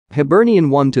Hibernian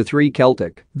 1-3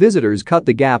 Celtic, visitors cut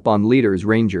the gap on leaders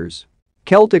Rangers.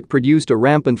 Celtic produced a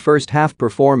rampant first-half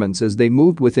performance as they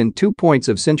moved within 2 points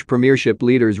of Cinch Premiership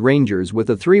leaders Rangers with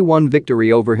a 3-1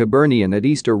 victory over Hibernian at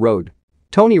Easter Road.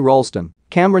 Tony Ralston,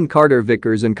 Cameron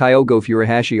Carter-Vickers and Kyogo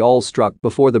Furuhashi all struck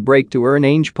before the break to earn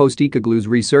Ange Postecoglou's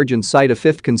resurgent side a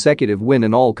fifth consecutive win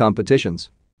in all competitions.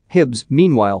 Hibs,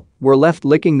 meanwhile, were left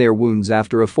licking their wounds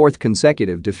after a fourth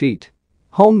consecutive defeat.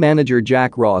 Home manager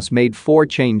Jack Ross made 4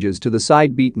 changes to the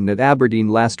side beaten at Aberdeen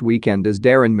last weekend as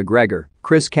Darren McGregor,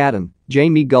 Chris Cadden,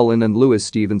 Jamie Gullen and Lewis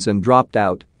Stevenson dropped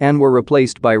out and were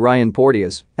replaced by Ryan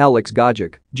Porteous, Alex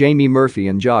Gogic, Jamie Murphy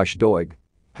and Josh Doig.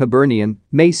 Hibernian,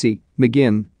 Macy,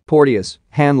 McGinn, Porteous,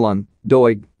 Hanlon,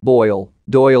 Doig, Boyle,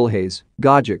 Doyle-Hayes,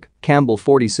 Gogic, Campbell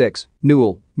 46,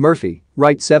 Newell, Murphy,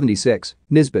 Wright 76,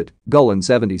 Nisbet, Gullen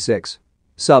 76.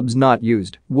 Subs not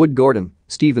used: Wood Gordon,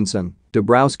 Stevenson,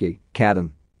 Dabrowski,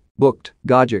 Cadden. Booked: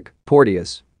 Gogic,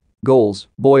 Porteous. Goals: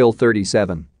 Boyle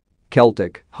 37.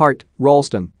 Celtic, Hart,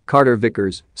 Ralston,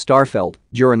 Carter-Vickers, Starfelt,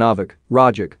 Juranovic,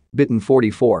 Rogic, Bitton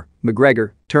 44,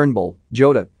 McGregor, Turnbull,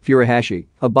 Jota, Furuhashi,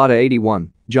 Abada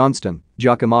 81, Johnston,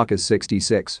 Giacomakis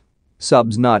 66.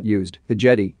 Subs not used: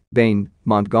 Ajeti, Bain,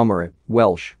 Montgomery,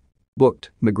 Welsh. Booked: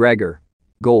 McGregor.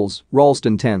 Goals: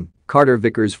 Ralston 10,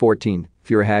 Carter-Vickers 14,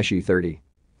 Furuhashi 30.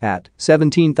 At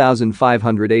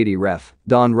 17,580 ref,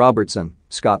 Don Robertson,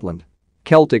 Scotland.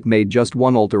 Celtic made just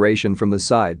one alteration from the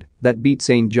side that beat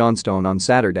St Johnstone on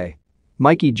Saturday.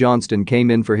 Mikey Johnston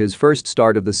came in for his first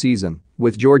start of the season,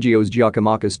 with Georgios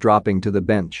Giacomakis dropping to the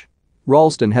bench.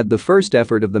 Ralston had the first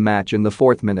effort of the match in the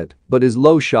 4th minute, but his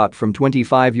low shot from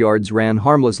 25 yards ran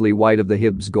harmlessly wide of the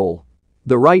Hibs goal.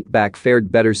 The right back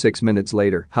fared better 6 minutes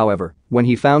later, however, when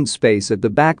he found space at the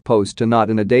back post to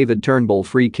knot in a David Turnbull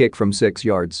free kick from 6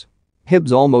 yards.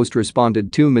 Hibs almost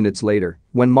responded 2 minutes later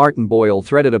when Martin Boyle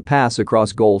threaded a pass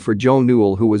across goal for Joe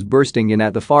Newell, who was bursting in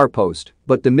at the far post,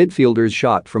 but the midfielder's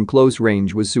shot from close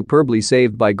range was superbly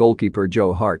saved by goalkeeper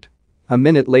Joe Hart. A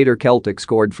minute later Celtic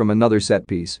scored from another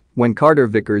set-piece when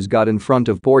Carter-Vickers got in front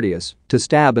of Porteous to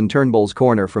stab in Turnbull's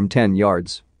corner from 10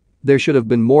 yards. There should have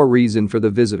been more reason for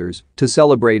the visitors to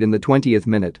celebrate in the 20th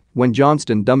minute when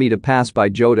Johnston dummied a pass by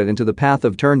Jota into the path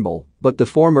of Turnbull, but the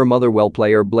former Motherwell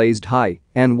player blazed high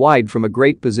and wide from a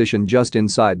great position just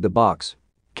inside the box.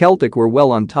 Celtic were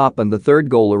well on top and the third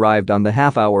goal arrived on the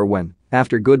half-hour when,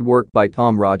 after good work by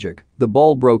Tom Rogic, the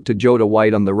ball broke to Jota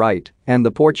wide on the right and the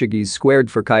Portuguese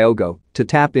squared for Kyogo to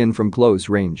tap in from close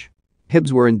range.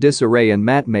 Hibs were in disarray and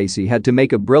Matt Macy had to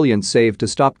make a brilliant save to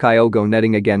stop Kyogo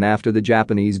netting again after the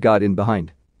Japanese got in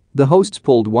behind. The hosts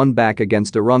pulled one back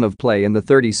against a run of play in the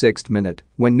 36th minute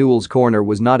when Newell's corner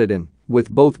was knotted in, with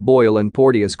both Boyle and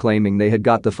Porteous claiming they had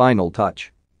got the final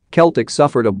touch. Celtic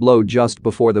suffered a blow just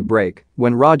before the break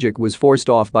when Rogic was forced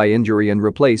off by injury and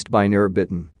replaced by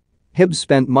Bitton. Hibs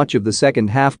spent much of the second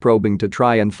half probing to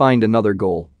try and find another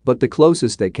goal, but the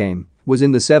closest they came was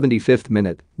in the 75th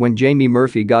minute when Jamie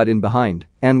Murphy got in behind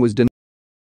and was denied